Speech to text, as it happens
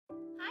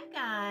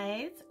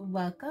guys,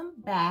 welcome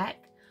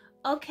back.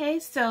 Okay,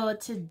 so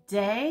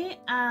today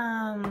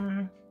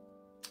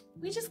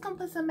we just gonna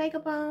put some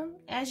makeup on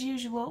as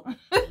usual.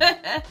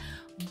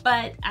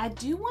 But I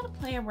do want to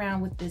play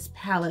around with this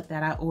palette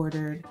that I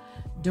ordered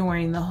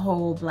during the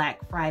whole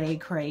Black Friday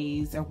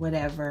craze or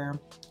whatever.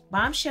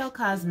 Bombshell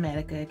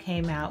Cosmetica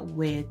came out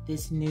with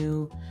this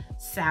new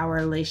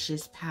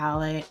Sourlicious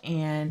palette,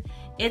 and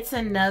it's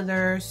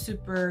another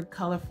super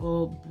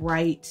colorful,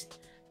 bright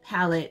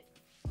palette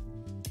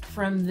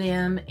from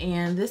them,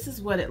 and this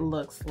is what it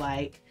looks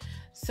like.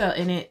 So,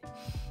 and it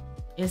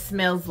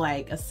smells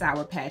like a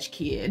Sour Patch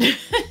Kid.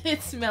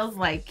 It smells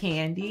like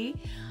candy,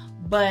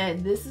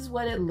 but this is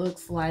what it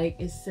looks like.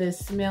 It says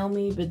smell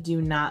me but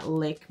do not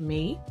lick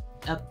me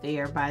up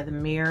there by the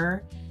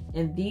mirror,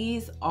 and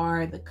these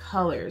are the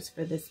colors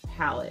for this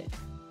palette.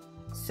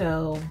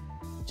 So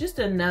just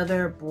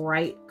another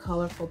bright,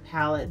 colorful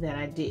palette that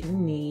I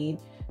didn't need.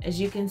 As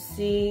you can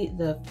see,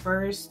 the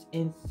first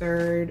and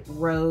third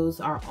rows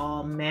are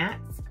all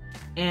mattes,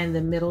 and the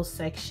middle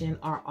section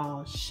are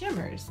all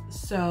shimmers.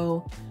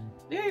 So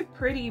very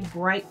pretty,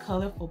 bright,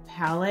 colorful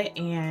palette,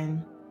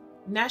 and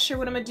not sure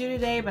what I'm gonna do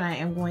today, but I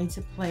am going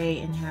to play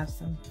and have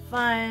some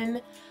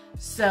fun.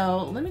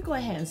 So let me go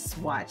ahead and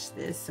swatch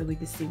this so we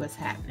can see what's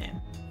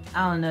happening.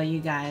 I don't know, you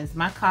guys,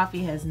 my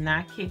coffee has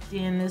not kicked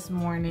in this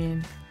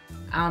morning.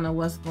 I don't know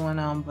what's going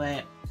on,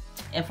 but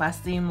if I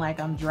seem like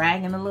I'm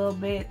dragging a little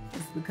bit,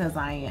 it's because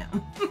I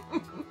am.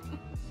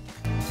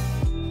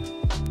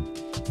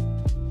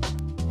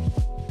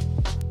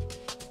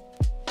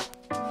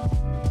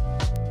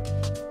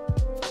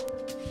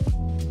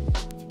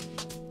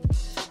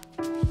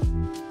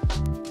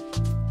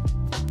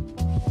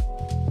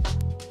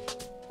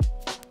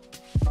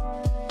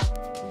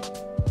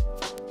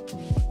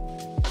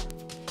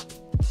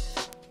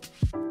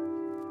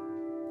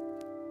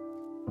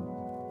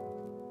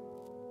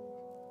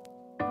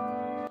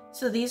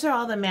 So these are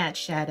all the matte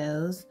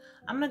shadows.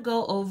 I'm gonna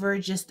go over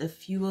just a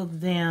few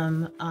of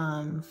them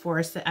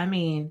I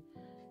mean,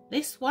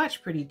 they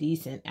swatch pretty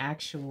decent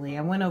actually.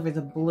 I went over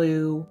the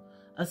blue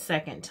a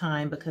second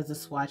time because the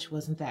swatch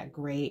wasn't that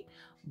great,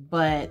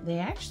 but they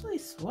actually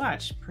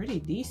swatch pretty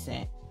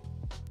decent.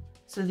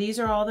 So these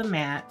are all the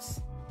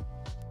mattes.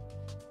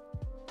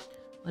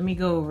 Let me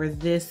go over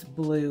this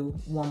blue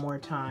one more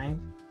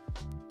time.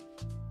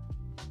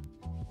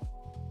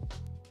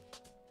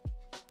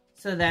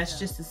 So that's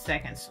just a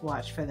second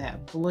swatch for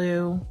that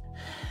blue.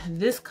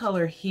 This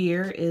color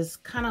here is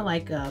kind of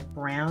like a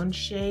brown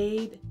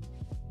shade.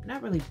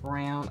 Not really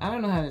brown. I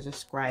don't know how to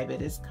describe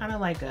it. It's kind of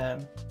like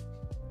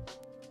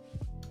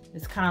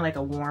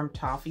a warm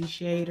toffee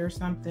shade or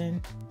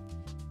something.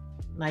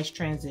 Nice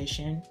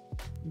transition.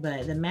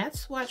 But the matte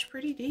swatch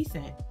pretty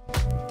decent.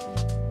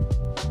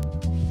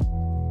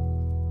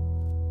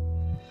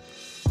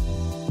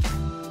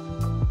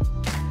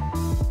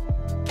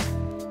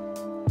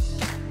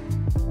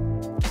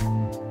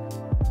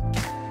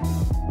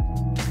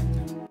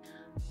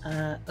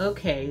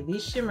 Okay,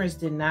 these shimmers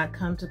did not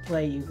come to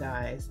play, you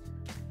guys.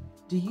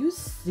 Do you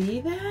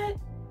see that?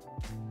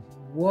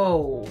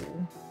 Whoa.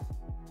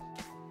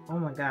 Oh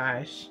my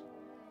gosh.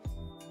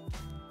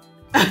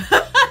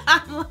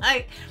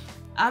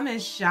 I'm in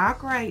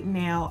shock right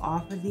now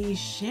off of these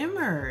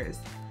shimmers.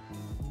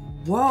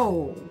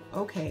 Whoa.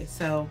 Okay,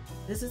 so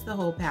this is the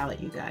whole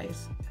palette, you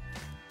guys.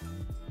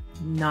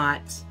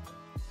 Not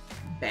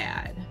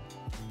bad.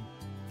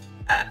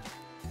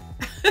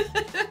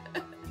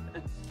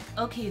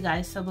 Okay, you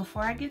guys, so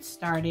before I get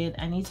started,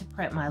 I need to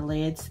prep my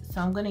lids.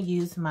 So I'm going to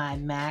use my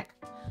MAC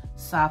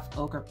Soft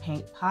Ochre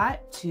Paint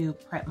Pot to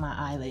prep my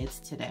eyelids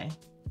today.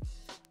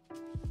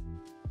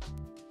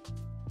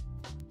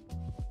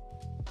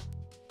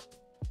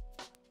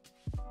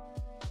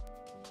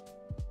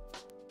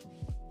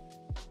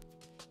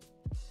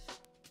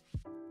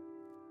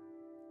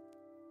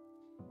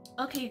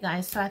 Okay, you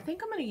guys, so I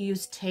think I'm going to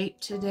use tape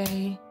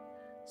today,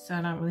 so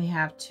I don't really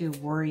have to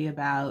worry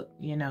about,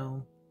 you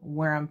know,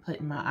 where I'm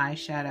putting my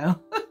eyeshadow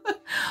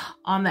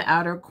on the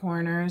outer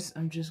corners.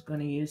 I'm just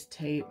going to use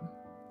tape.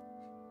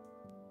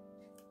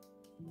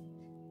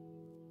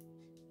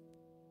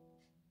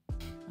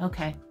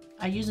 Okay,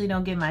 I usually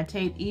don't get my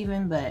tape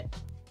even, but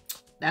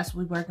that's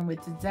what we're working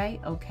with today.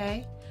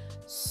 Okay,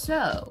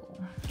 so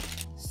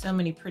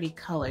many pretty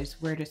colors.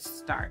 Where to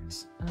start?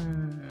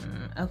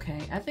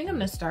 Okay, I think I'm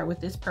gonna start with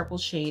this purple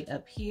shade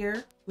up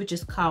here, which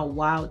is called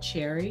Wild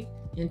Cherry.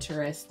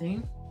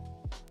 Interesting.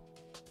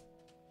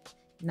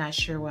 Not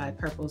sure why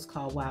purple is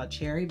called Wild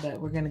Cherry, but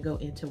we're gonna go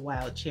into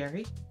Wild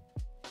Cherry.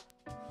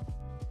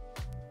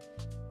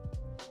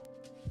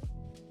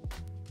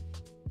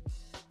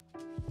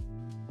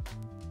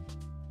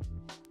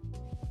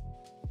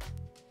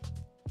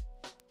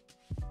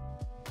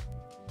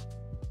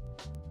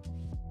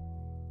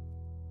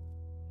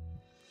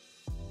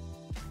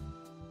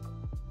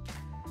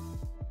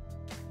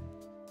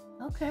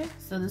 Okay,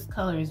 so this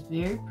color is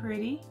very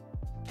pretty,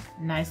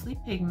 nicely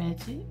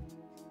pigmented.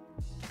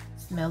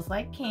 Smells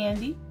like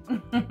candy.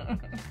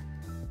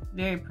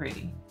 Very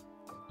pretty.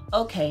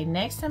 Okay,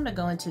 next I'm gonna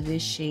go into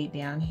this shade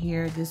down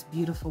here, this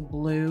beautiful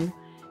blue,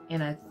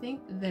 and I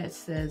think that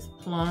says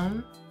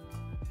Plum.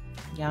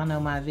 Y'all know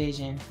my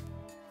vision.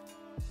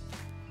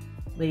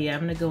 But yeah,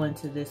 I'm gonna go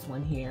into this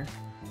one here.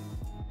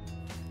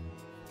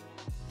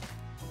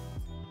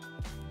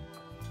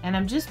 And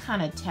I'm just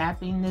kind of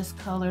tapping this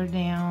color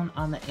down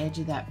on the edge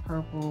of that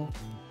purple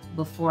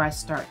before I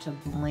start to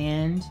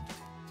blend,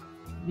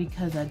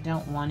 because I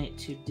don't want it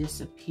to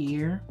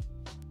disappear.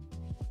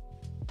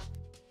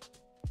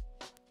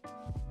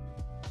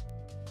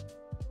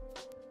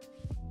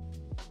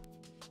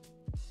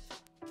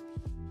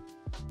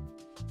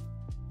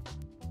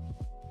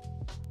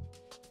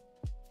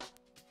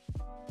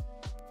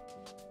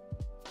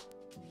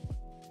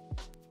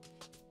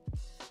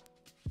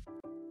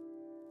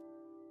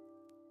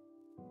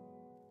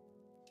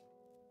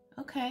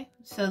 Okay,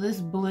 so this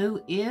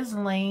blue is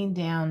laying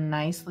down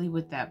nicely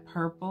with that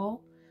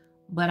purple,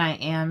 but I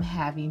am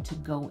having to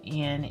go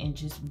in and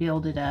just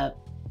build it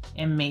up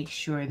and make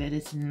sure that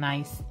it's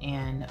nice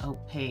and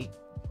opaque.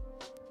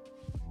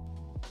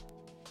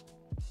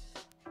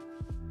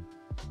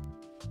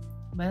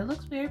 But it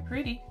looks very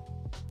pretty.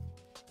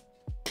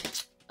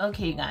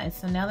 Okay guys,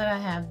 so now that I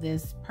have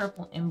this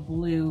purple and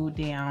blue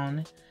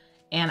down,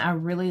 and I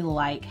really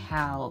like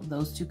how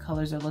those two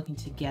colors are looking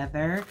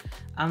together,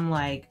 I'm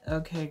like,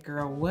 okay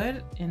girl,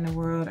 what in the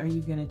world are you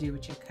gonna do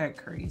with your cut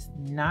crease?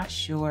 Not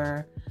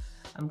sure.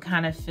 I'm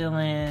kind of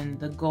feeling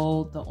the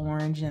gold, the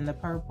orange, and the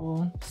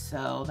purple,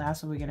 so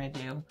that's what we're gonna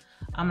do.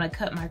 I'm gonna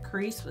cut my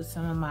crease with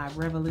some of my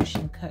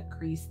Revolution cut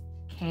crease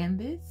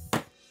canvas.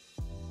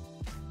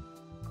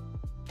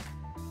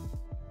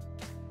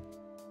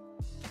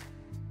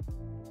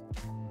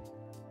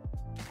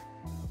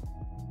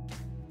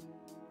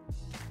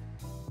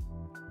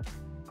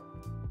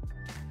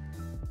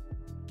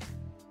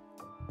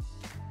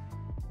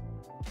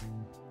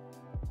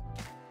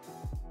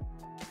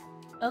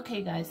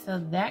 Okay guys, so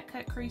that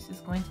cut crease is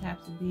going to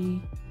have to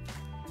be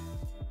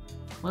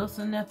close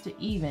enough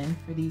to even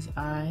for these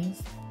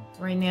eyes.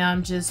 Right now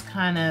I'm just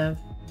kind of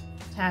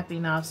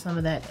tapping off some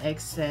of that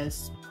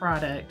excess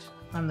product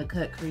from the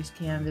cut crease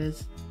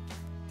canvas,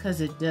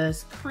 because it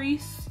does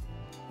crease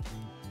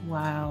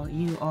while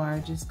you are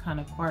just kind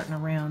of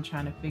farting around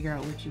trying to figure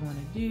out what you want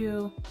to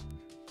do.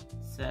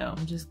 So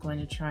I'm just going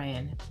to try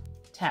and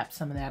tap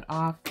some of that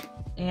off.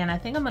 And I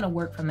think I'm going to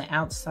work from the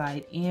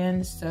outside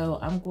in, so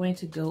I'm going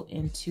to go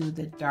into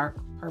the dark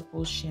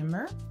purple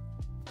shimmer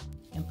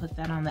and put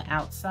that on the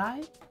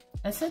outside.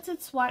 And since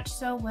it's swatched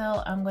so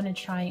well, I'm going to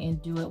try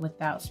and do it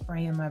without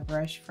spraying my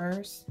brush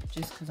first,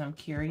 just because I'm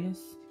curious.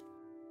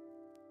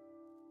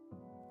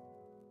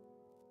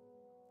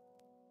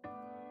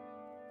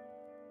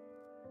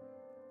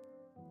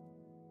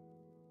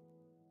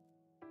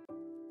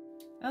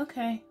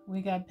 Okay,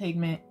 we got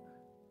pigment.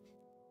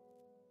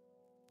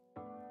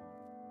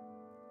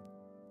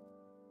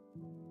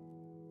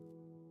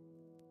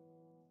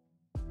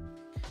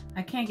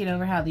 I can't get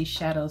over how these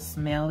shadows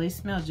smell. They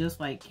smell just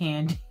like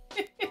candy.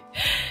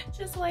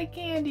 Just like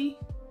candy.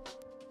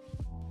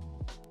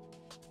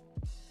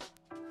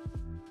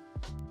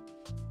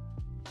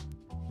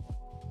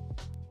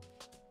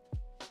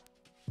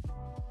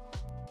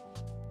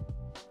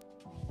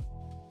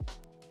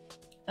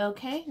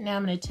 Okay, now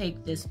I'm going to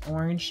take this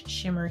orange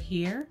shimmer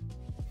here.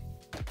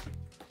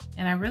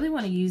 And I really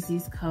want to use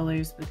these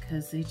colors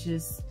because they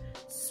just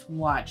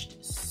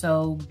swatched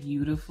so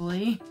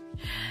beautifully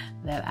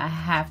that I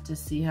have to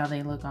see how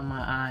they look on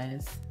my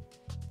eyes.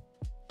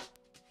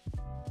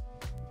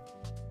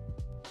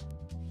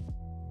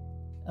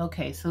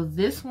 Okay, so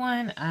this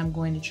one I'm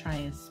going to try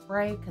and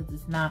spray because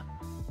it's not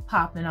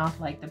popping off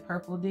like the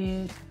purple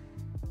did.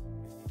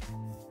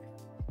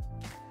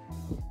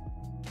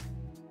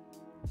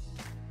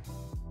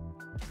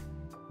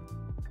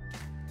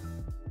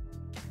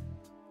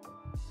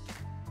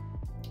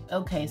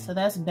 Okay, so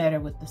that's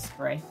better with the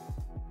spray.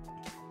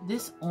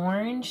 This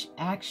orange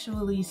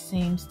actually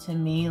seems to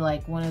me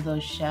like one of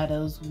those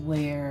shadows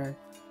where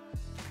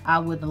I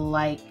would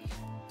like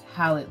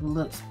how it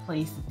looks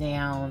placed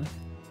down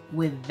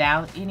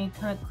without any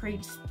cut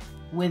crease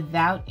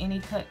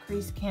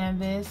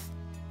canvas.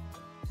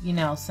 You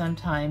know,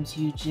 sometimes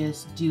you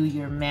just do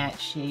your matte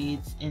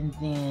shades and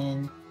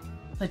then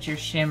put your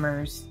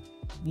shimmers,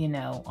 you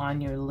know,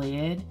 on your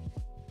lid.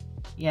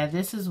 Yeah,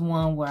 this is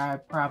one where I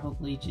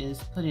probably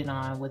just put it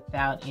on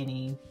without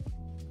any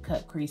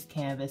cut crease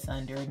canvas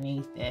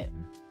underneath it.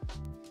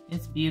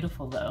 It's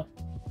beautiful though.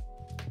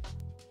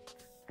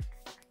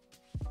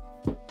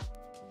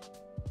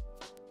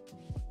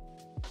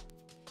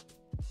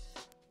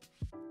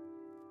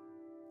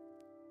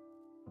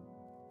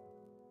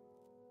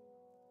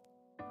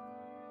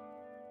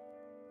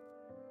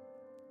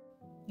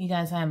 You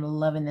guys, I am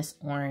loving this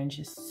orange.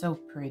 It's so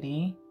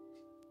pretty.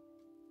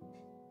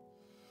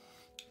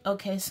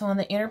 Okay, so on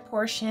the inner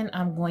portion,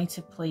 I'm going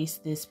to place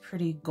this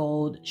pretty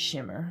gold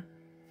shimmer.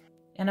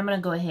 And I'm going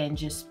to go ahead and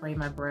just spray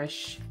my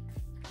brush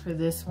for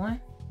this one.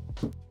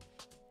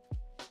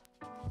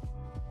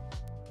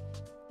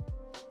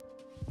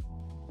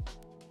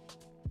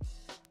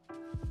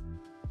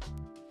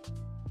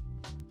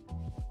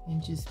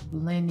 just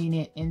blending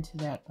it into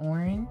that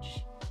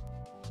orange.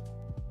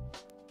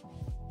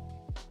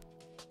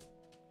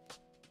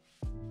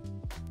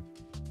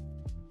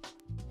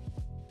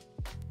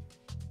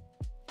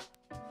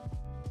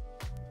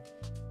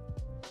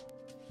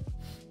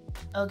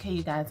 Okay,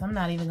 you guys, I'm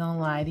not even gonna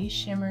lie. These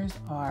shimmers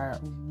are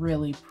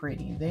really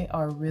pretty. They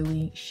are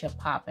really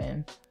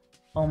popping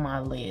on my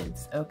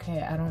lids.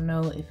 Okay, I don't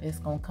know if it's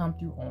gonna come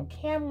through on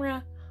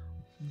camera,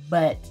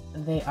 but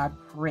they are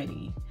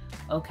pretty.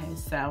 Okay,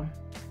 so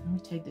let me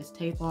take this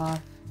tape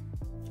off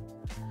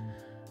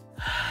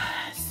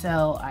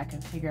so I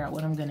can figure out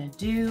what I'm gonna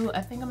do.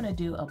 I think I'm gonna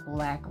do a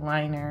black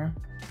liner.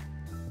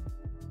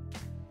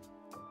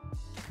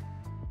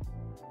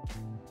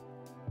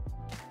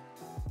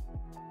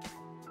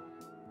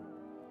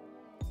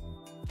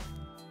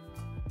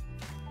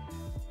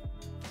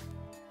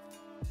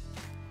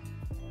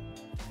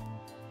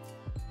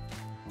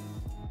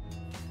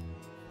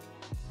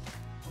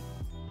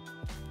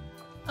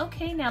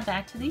 Okay, now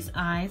back to these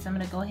eyes. I'm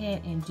going to go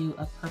ahead and do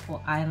a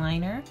purple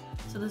eyeliner.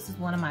 So this is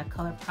one of my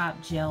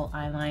Colourpop gel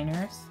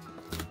eyeliners.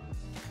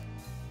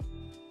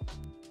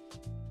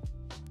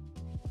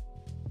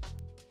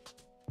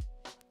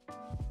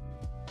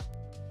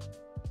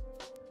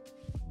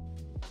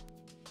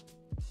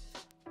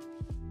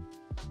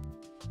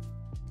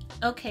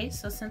 Okay,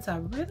 so since I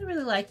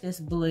really like this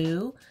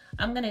blue,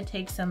 I'm gonna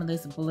take some of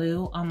this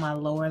blue on my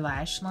lower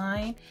lash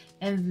line,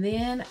 and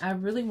then I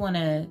really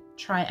wanna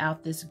try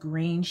out this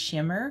green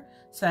shimmer.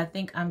 So I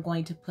think I'm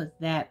going to put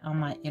that on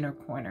my inner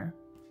corner.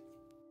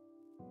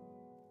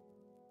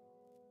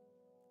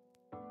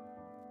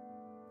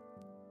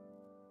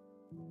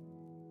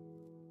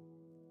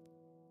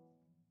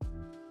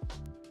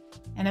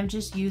 And I'm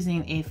just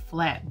using a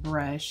flat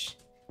brush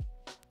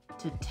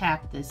to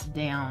tap this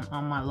down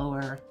on my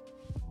lower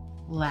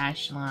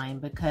lash line,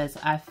 because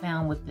I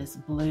found with this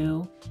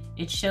blue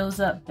it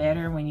shows up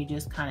better when you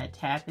just kind of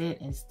tap it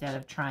instead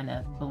of trying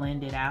to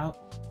blend it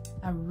out.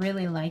 I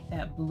really like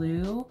that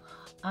blue.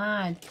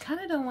 I kind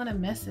of don't want to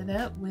mess it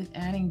up with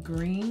adding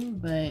green,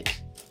 but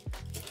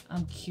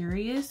I'm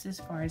curious as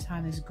far as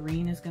how this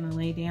green is going to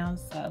lay down,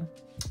 so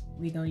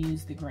we're going to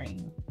use the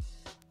green.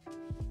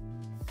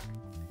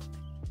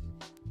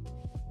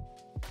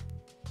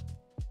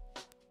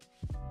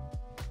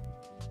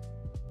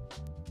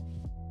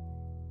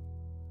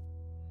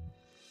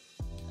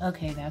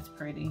 Okay, that's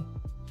pretty.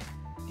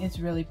 It's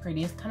really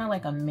pretty. It's kind of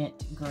like a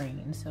mint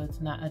green, so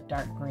it's not a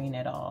dark green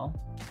at all.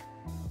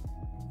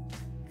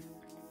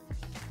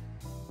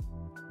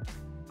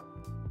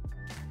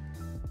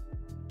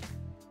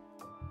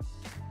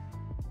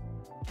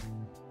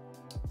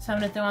 So I'm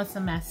gonna throw on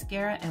some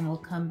mascara and we'll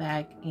come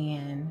back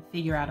and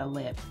figure out a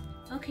lip.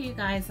 Okay, you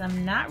guys,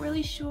 I'm not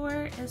really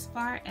sure as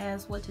far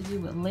as what to do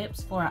with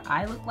lips for an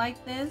eye look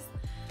like this.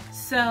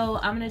 So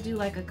I'm gonna do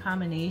like a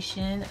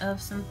combination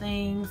of some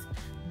things.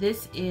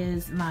 This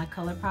is my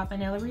Colourpop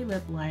and Ellarie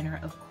lip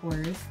liner, of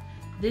course.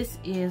 This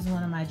is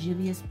one of my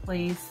Juvias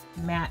Place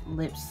matte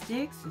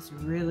lipsticks. It's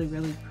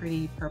really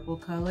pretty purple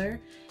color.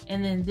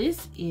 And then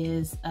this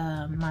is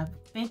my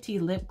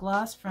Fenty lip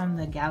gloss from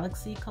the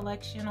Galaxy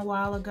collection a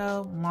while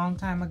ago, long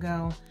time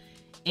ago.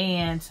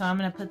 And so I'm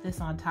gonna put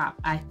this on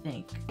top, I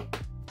think.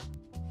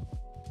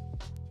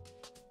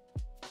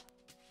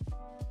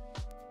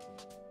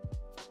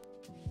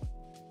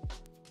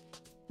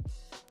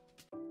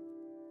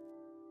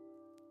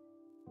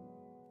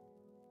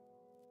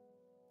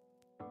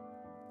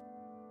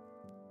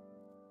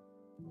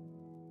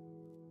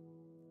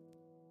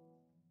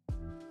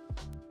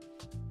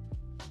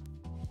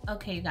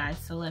 Okay guys,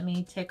 so let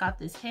me take off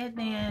this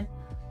headband,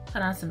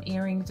 put on some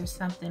earrings or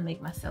something, make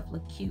myself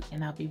look cute,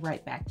 and I'll be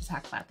right back to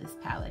talk about this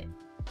palette.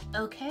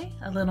 Okay,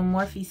 a little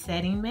Morphe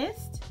setting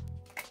mist.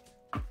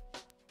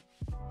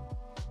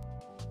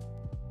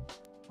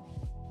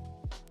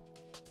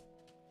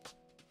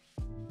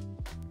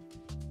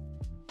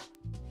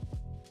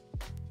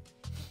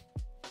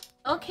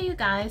 Okay you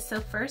guys, so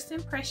first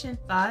impression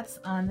thoughts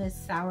on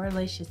this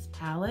Sourlicious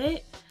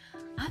palette.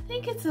 I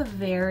think it's a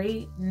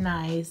very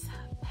nice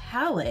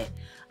palette.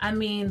 I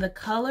mean, the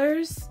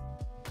colors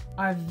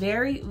are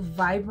very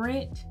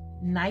vibrant,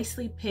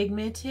 nicely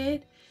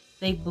pigmented.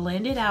 They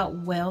blend it out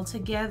well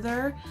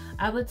together.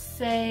 I would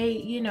say,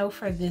 you know,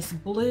 for this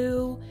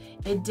blue,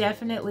 it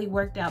definitely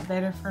worked out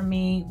better for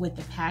me with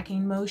the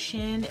packing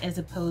motion as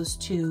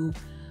opposed to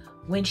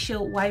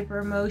windshield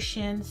wiper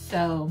motion.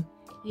 So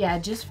yeah,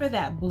 just for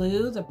that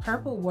blue, the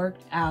purple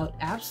worked out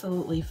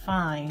absolutely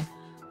fine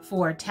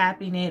for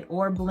tapping it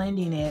or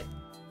blending it.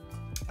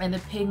 And the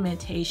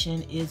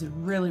pigmentation is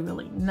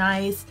really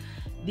nice.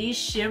 These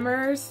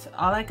shimmers,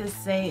 all I can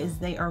say is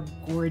they are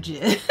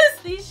gorgeous.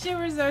 These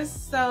shimmers are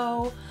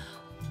so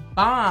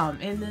bomb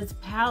in this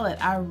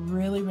palette. I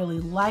really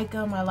like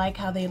them. I like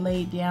how they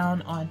lay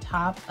down on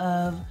top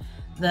of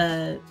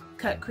the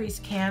cut crease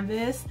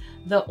canvas.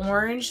 The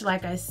orange,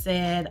 like I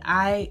said,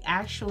 I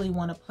actually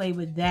want to play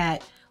with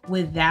that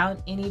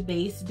without any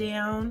base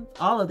down.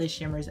 All of the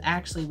shimmers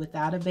actually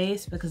without a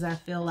base, because I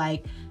feel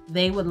like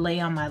they would lay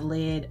on my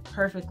lid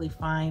perfectly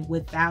fine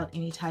without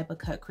any type of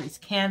cut crease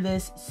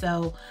canvas.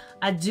 So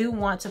I do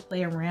want to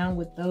play around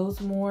with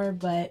those more,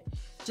 but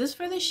just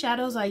for the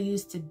shadows I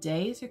used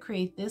today to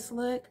create this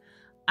look,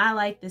 I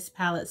like this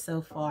palette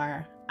so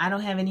far. I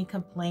don't have any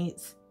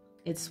complaints.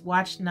 It's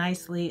swatched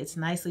nicely. It's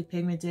nicely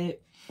pigmented.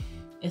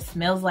 It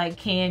smells like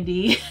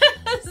candy.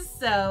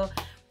 So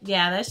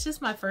yeah, that's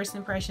just my first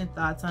impression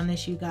thoughts on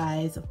this, you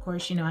guys. Of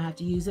course, you know, I have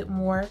to use it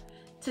more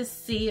to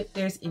see if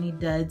there's any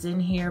duds in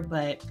here,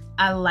 but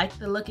I like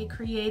the look it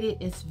created.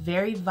 It's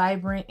very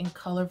vibrant and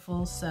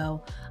colorful,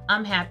 so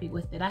I'm happy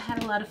with it. I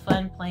had a lot of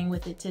fun playing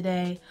with it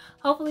today.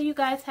 Hopefully you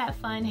guys had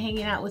fun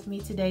hanging out with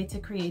me today to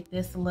create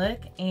this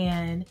look,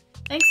 and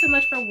thanks so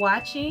much for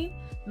watching.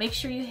 Make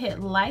sure you hit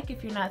like.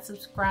 If you're not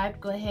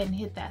subscribed, go ahead and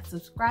hit that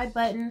subscribe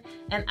button,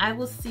 and I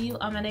will see you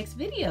on my next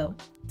video.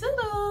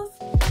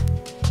 Toodles!